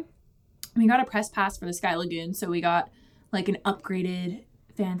of them. We got a press pass for the Sky Lagoon, so we got like an upgraded,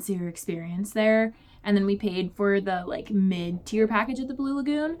 fancier experience there. And then we paid for the like mid-tier package at the Blue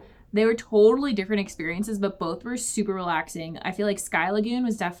Lagoon. They were totally different experiences, but both were super relaxing. I feel like Sky Lagoon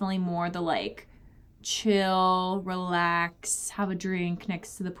was definitely more the like chill, relax, have a drink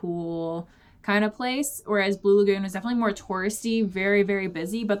next to the pool kind of place. Whereas Blue Lagoon was definitely more touristy, very, very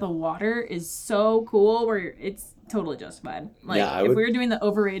busy, but the water is so cool where it's totally justified. Like if we were doing the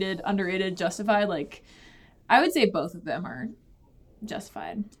overrated, underrated, justified, like I would say both of them are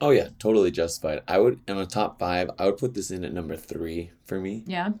justified. Oh yeah, totally justified. I would, in a top 5, I would put this in at number 3 for me.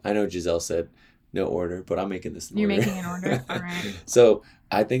 Yeah. I know Giselle said no order, but I'm making this in order. You're making an order? All right. So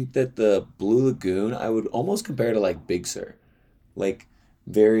I think that the Blue Lagoon, I would almost compare to like Big Sur. Like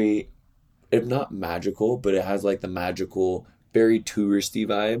very, if not magical, but it has like the magical, very touristy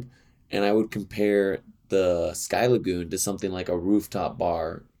vibe. And I would compare the Sky Lagoon to something like a rooftop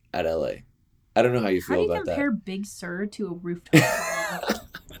bar at LA. I don't know how you feel about that. How do you compare Big Sur to a rooftop bar?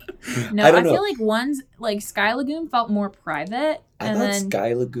 No, I feel like one's like Sky Lagoon felt more private. I thought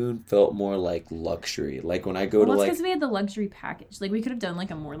Sky Lagoon felt more like luxury. Like when I go to like... because we had the luxury package. Like we could have done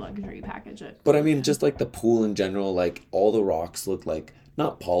like a more luxury package. But I mean, just like the pool in general, like all the rocks look like,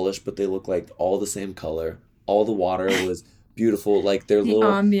 not polished, but they look like all the same color. All the water was beautiful. Like their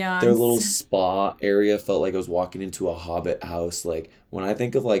little spa area felt like I was walking into a Hobbit house. Like when I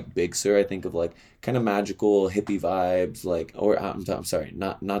think of like Big Sur, I think of like kind of magical hippie vibes. Like, or I'm sorry,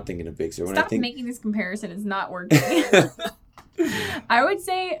 not thinking of Big Sur. When Stop making this comparison. It's not working. I would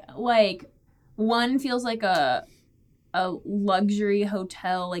say like one feels like a luxury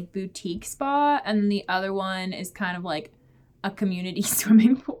hotel, like boutique spa, and the other one is kind of like a community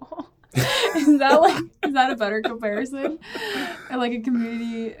swimming pool. Is that a better comparison? Like a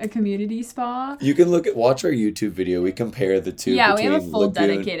community spa? You can watch our YouTube video. We compare the two. Yeah, we have a full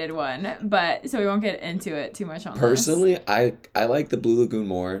dedicated one, but so we won't get into it too much on Personally, this. I like the Blue Lagoon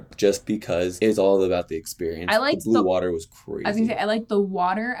more just because it's all about the experience. I liked the blue water was crazy. I was gonna say I liked the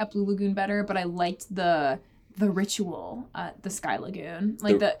water at Blue Lagoon better, but I liked the ritual at the Sky Lagoon.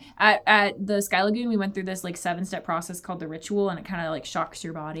 Like at the Sky Lagoon, we went through this like 7-step process called the ritual, and it kind of like shocks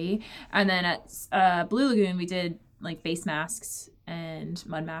your body. And then at Blue Lagoon, we did like face masks and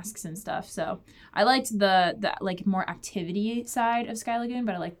mud masks and stuff. So I liked the like more activity side of Sky Lagoon,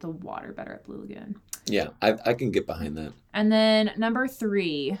 but I liked the water better at Blue Lagoon. Yeah, I can get behind that. And then number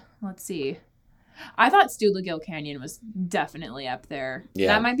 3, let's see. I thought Studebaker Canyon was definitely up there. Yeah.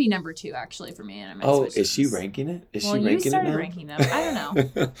 That might be number 2, actually, for me. And is she ranking it? She ranking it now? You started ranking them. I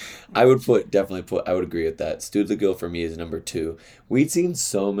don't know. I would I would agree with that. Studebaker for me is number 2. We'd seen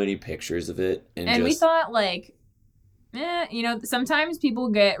so many pictures of it. And we thought, like, sometimes people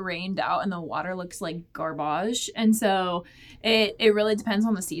get rained out and the water looks like garbage. And so it really depends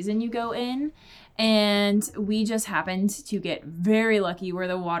on the season you go in. And we just happened to get very lucky where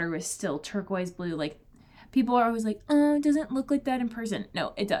the water was still turquoise blue. Like, people are always like, oh, it doesn't look like that in person.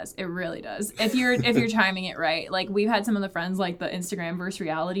 No, it does. It really does. If you're timing it right. Like, we've had some of the friends, like the Instagram versus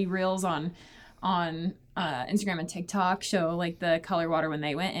reality reels on Instagram and TikTok show, like, the color water when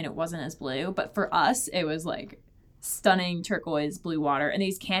they went, and it wasn't as blue. But for us, it was, like, stunning turquoise blue water. And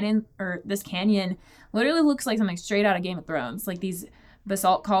this canyon literally looks like something straight out of Game of Thrones. Like, these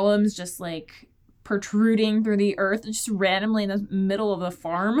basalt columns just, like, protruding through the earth just randomly in the middle of the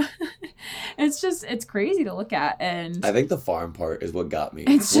farm. It's crazy to look at. And I think the farm part is what got me.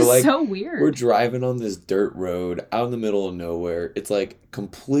 It's just so weird. We're driving on this dirt road out in the middle of nowhere. It's like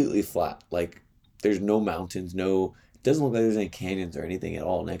completely flat. Like there's no mountains, it doesn't look like there's any canyons or anything at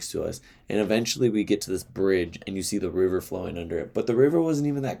all next to us. And eventually we get to this bridge and you see the river flowing under it. But the river wasn't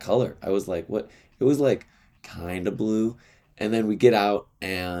even that color. I was like, what? It was like kind of blue. And then we get out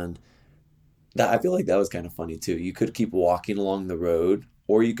and I feel like that was kind of funny too. You could keep walking along the road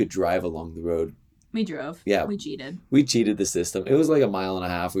or you could drive along the road We drove. Yeah. We cheated. We cheated the system. It was like a mile and a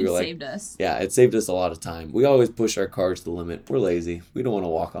half. We were like, saved us. Yeah, it saved us a lot of time. We always push our cars to the limit. We're lazy. We don't want to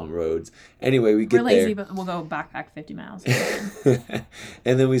walk on roads. Anyway, we get there. We're lazy, but we'll go backpack 50 miles.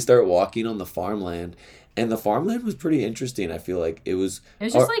 And then we start walking on the farmland. And the farmland was pretty interesting. I feel like it was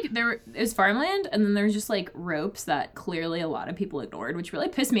just like it was farmland, and then there's just like ropes that clearly a lot of people ignored, which really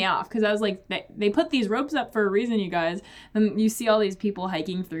pissed me off because I was like, they put these ropes up for a reason, you guys. And you see all these people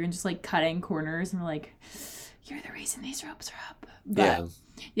hiking through and just like cutting corners, and we're like, you're the reason these ropes are up. But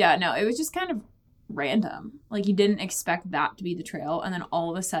yeah, no, it was just kind of random. Like you didn't expect that to be the trail, and then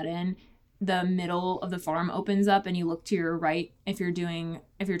all of a sudden the middle of the farm opens up and you look to your right if you're trying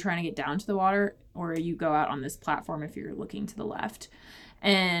to get down to the water, or you go out on this platform if you're looking to the left,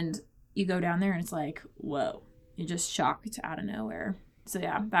 and you go down there and it's like, whoa, you're just shocked out of nowhere. So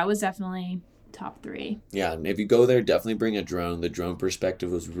yeah, that was definitely top 3. Yeah, and if you go there, definitely bring a drone. The drone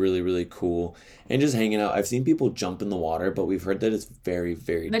perspective was really, really cool. And just hanging out. I've seen people jump in the water, but we've heard that it's very,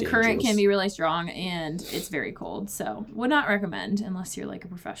 very dangerous. The current can be really strong, and it's very cold. So would not recommend unless you're like a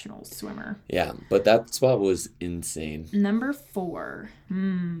professional swimmer. Yeah, but that spot was insane. Number 4. I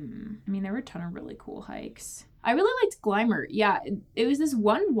mean, there were a ton of really cool hikes. I really liked Glimmer. Yeah, it was this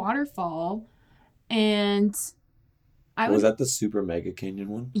one waterfall, and was that the Super Mega Canyon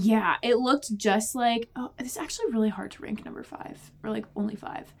one? Yeah, it looked just like... Oh, it's actually really hard to rank number 5. Or, like, only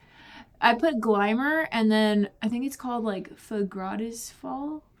 5. I put Glimmer, and then I think it's called, like, Fall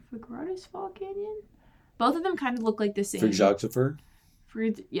Canyon? Both of them kind of look like the same. Photographer?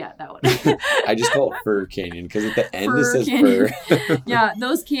 Yeah, that one. I just call it Fur Canyon, because at the end Fur it says Canyon. Fur. Yeah,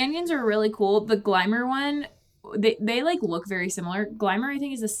 those canyons are really cool. The Glimmer one... They like look very similar. Glimmer, I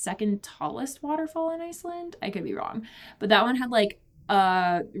think, is the second tallest waterfall in Iceland. I could be wrong. But that one had like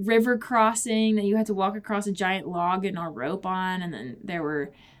a river crossing that you had to walk across a giant log and a rope on. And then there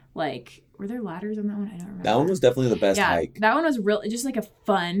were there ladders on that one? I don't remember. That one was definitely the best hike. That one was really just like a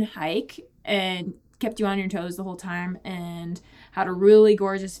fun hike and kept you on your toes the whole time and had a really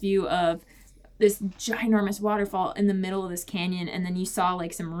gorgeous view of this ginormous waterfall in the middle of this canyon. And then you saw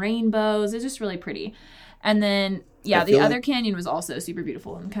like some rainbows. It was just really pretty. And then, yeah, the other canyon was also super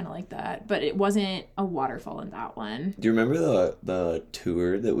beautiful and kind of like that. But it wasn't a waterfall in that one. Do you remember the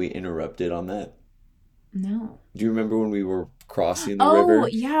tour that we interrupted on that? No. Do you remember when we were crossing the river? Oh,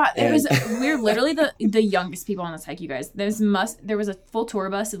 yeah. We were literally the youngest people on this hike, you guys. There was a full tour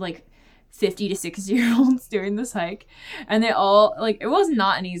bus of like 50 to 60-year-olds doing this hike. And they all, like, it was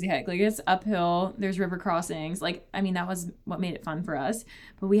not an easy hike. Like, it's uphill. There's river crossings. Like, I mean, that was what made it fun for us.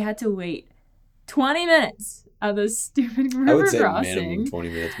 But we had to wait 20 minutes of this stupid river I would say crossing. Minimum 20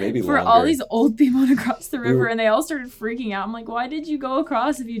 minutes, maybe for longer. all these old people to cross the river, and they all started freaking out. I'm like, why did you go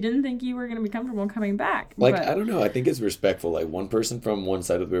across if you didn't think you were going to be comfortable coming back? Like, I don't know. I think it's respectful. Like, one person from one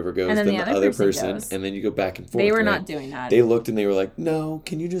side of the river goes, and then the other person goes. And then you go back and forth. They were not doing that. They looked and they were like, no,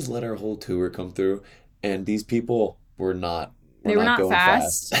 can you just let our whole tour come through? And these people were not. They were not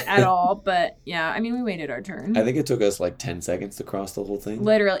fast at all, but yeah, I mean, we waited our turn. I think it took us like 10 seconds to cross the whole thing.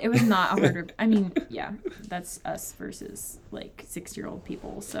 Literally, it was not a hard river. I mean, yeah, that's us versus like 6-year-old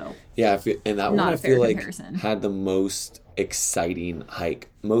people, so. Yeah, and that one I feel like comparison. Had the most exciting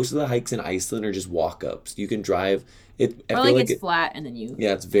hike. Most of the hikes in Iceland are just walk-ups. You can drive. I feel like it's flat and then you.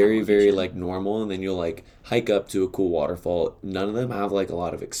 Yeah, it's very, very like normal, and then you'll like hike up to a cool waterfall. None of them have like a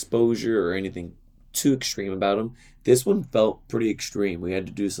lot of exposure or anything too extreme about them. This one felt pretty extreme. We had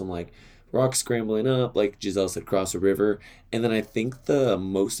to do some like rock scrambling up, like Giselle said, across a river. And then I think the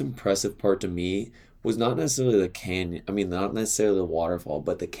most impressive part to me was not necessarily the canyon. I mean, not necessarily the waterfall,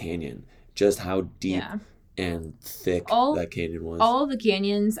 but the canyon. Just how deep and thick that canyon was. All of the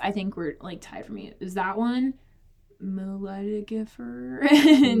canyons, I think, were like tied for me. Is that one? Meleglifer.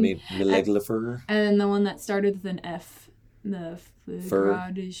 Meleglifer. And then the one that started with an F. The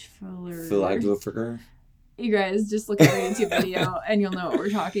Philaglofer. You guys just look at the YouTube video and you'll know what we're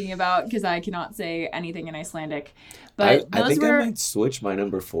talking about because I cannot say anything in Icelandic. But I think I might switch my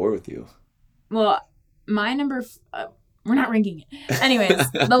number 4 with you. Well, my number... we're not ranking it. Anyways,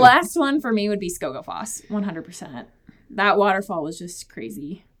 the last one for me would be Skogafoss, 100%. That waterfall was just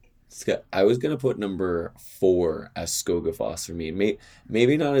crazy. I was going to put number 4 as Skogafoss for me.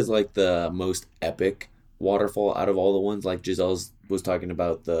 Maybe not as like the most epic waterfall out of all the ones, like Giselle was talking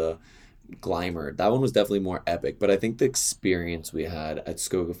about the Glimmer. That one was definitely more epic, but I think the experience we had at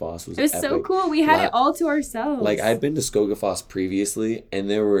Skogafoss was epic. So cool. We had it all to ourselves. Like, I'd been to Skogafoss previously, and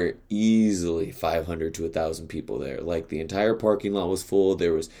there were easily 500 to 1,000 people there. Like, the entire parking lot was full.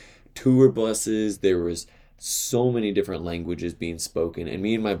 There was tour buses. There was so many different languages being spoken, and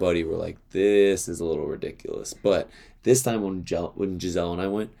me and my buddy were like, this is a little ridiculous. But this time when Giselle and I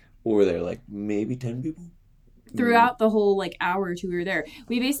went, What were there, like maybe 10 people? Throughout the whole like hour or two we were there.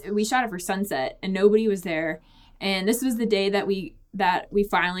 We shot it for sunset and nobody was there. And this was the day that we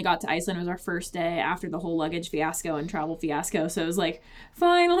finally got to Iceland. It was our first day after the whole luggage fiasco and travel fiasco. So it was like,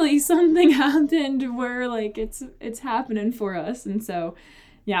 finally something happened where like it's happening for us. And so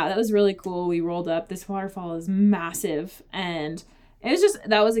yeah, that was really cool. We rolled up. This waterfall is massive, and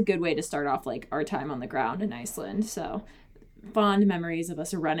that was a good way to start off like our time on the ground in Iceland. So fond memories of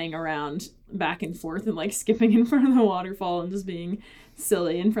us running around back and forth and like skipping in front of the waterfall and just being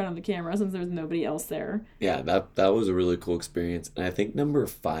silly in front of the camera since there was nobody else there. Yeah, that was a really cool experience. And I think number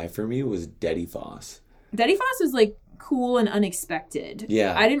 5 for me was Dedifoss. Dedifoss was like cool and unexpected.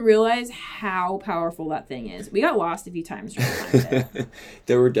 Yeah. I didn't realize how powerful that thing is. We got lost a few times during the time.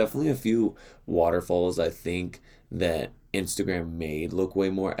 There were definitely a few waterfalls, I think, that Instagram made look way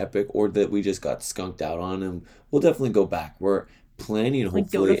more epic, or that we just got skunked out on, and we'll definitely go back. We're planning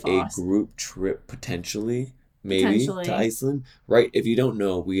hopefully a group trip potentially to Iceland. Right, if you don't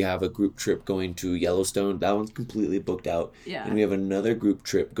know, we have a group trip going to Yellowstone. That one's completely booked out. Yeah. And we have another group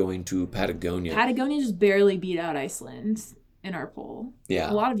trip going to Patagonia. Patagonia just barely beat out Iceland in our poll.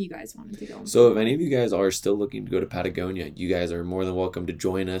 Yeah. A lot of you guys wanted to go. So if any of you guys are still looking to go to Patagonia, you guys are more than welcome to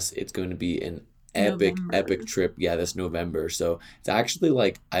join us. It's going to be an epic trip. Yeah, this November. So it's actually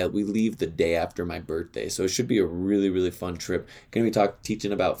like we leave the day after my birthday. So it should be a really, really fun trip. Going to be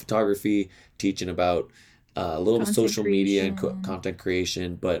teaching about photography, teaching about a little content social media and creation. content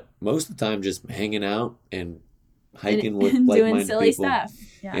creation, but most of the time just hanging out and hiking with doing like-minded silly people. stuff.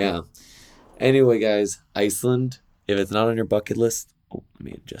 Yeah. Anyway, guys, Iceland, if it's not on your bucket list, let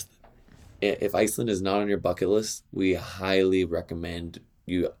me adjust it. If Iceland is not on your bucket list, we highly recommend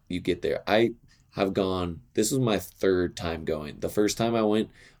you get there. I have gone, this was my 3rd time going. The first time I went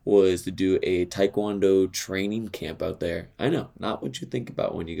was to do a Taekwondo training camp out there. I know, not what you think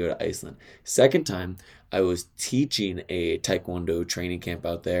about when you go to Iceland. Second time, I was teaching a Taekwondo training camp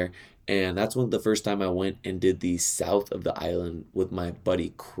out there. And that's the first time I went and did the south of the island with my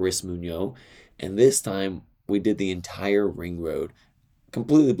buddy Chris Munoz. And this time we did the entire ring road.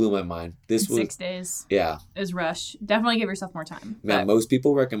 Completely blew my mind. This was 6 days. Yeah. It was rush. Definitely give yourself more time. Man, most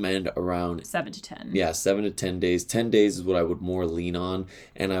people recommend around 7 to 10. Yeah, 7 to 10 days. 10 days is what I would more lean on.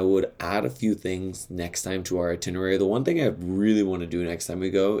 And I would add a few things next time to our itinerary. The one thing I really want to do next time we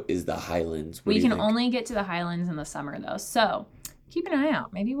go is the Highlands. We can only get to the Highlands in the summer, though. So keep an eye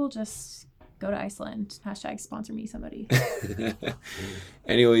out. Maybe we'll just go to Iceland. # sponsor me, somebody.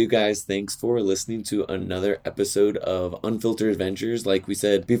 Anyway, you guys, thanks for listening to another episode of Unfiltered Adventures. Like we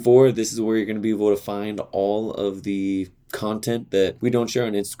said before, this is where you're going to be able to find all of the content that we don't share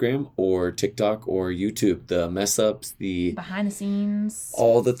on Instagram or TikTok or YouTube. The mess ups, the behind the scenes,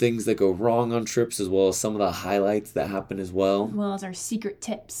 all the things that go wrong on trips, as well as some of the highlights that happen as well. As well as our secret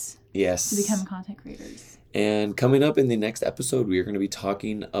tips. Yes. To become content creators. And coming up in the next episode, we are going to be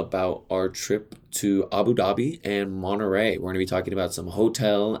talking about our trip to Abu Dhabi and Monterey. We're going to be talking about some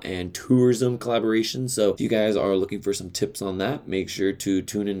hotel and tourism collaborations. So if you guys are looking for some tips on that, make sure to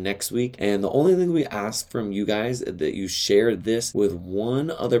tune in next week. And the only thing we ask from you guys is that you share this with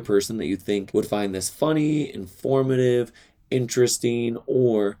one other person that you think would find this funny, informative, interesting,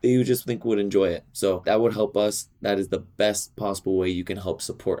 or that you just think would enjoy it. So that would help us. That is the best possible way you can help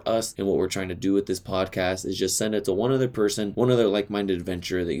support us. And what we're trying to do with this podcast is just send it to one other person, one other like-minded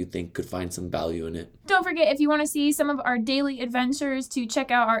adventurer that you think could find some value in it. Don't forget, if you want to see some of our daily adventures, to check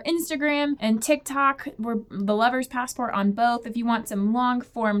out our Instagram and TikTok. We're the Lover's Passport on both. If you want some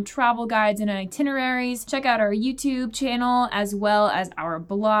long-form travel guides and itineraries, check out our YouTube channel as well as our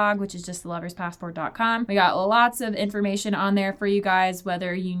blog, which is just theloverspassport.com. We got lots of information on there for you guys,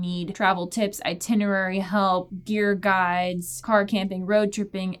 whether you need travel tips, itinerary help, gear guides, car camping, road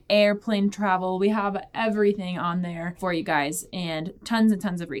tripping, airplane travel. We have everything on there for you guys and tons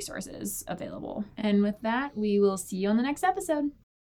of resources available. And with that, we will see you on the next episode.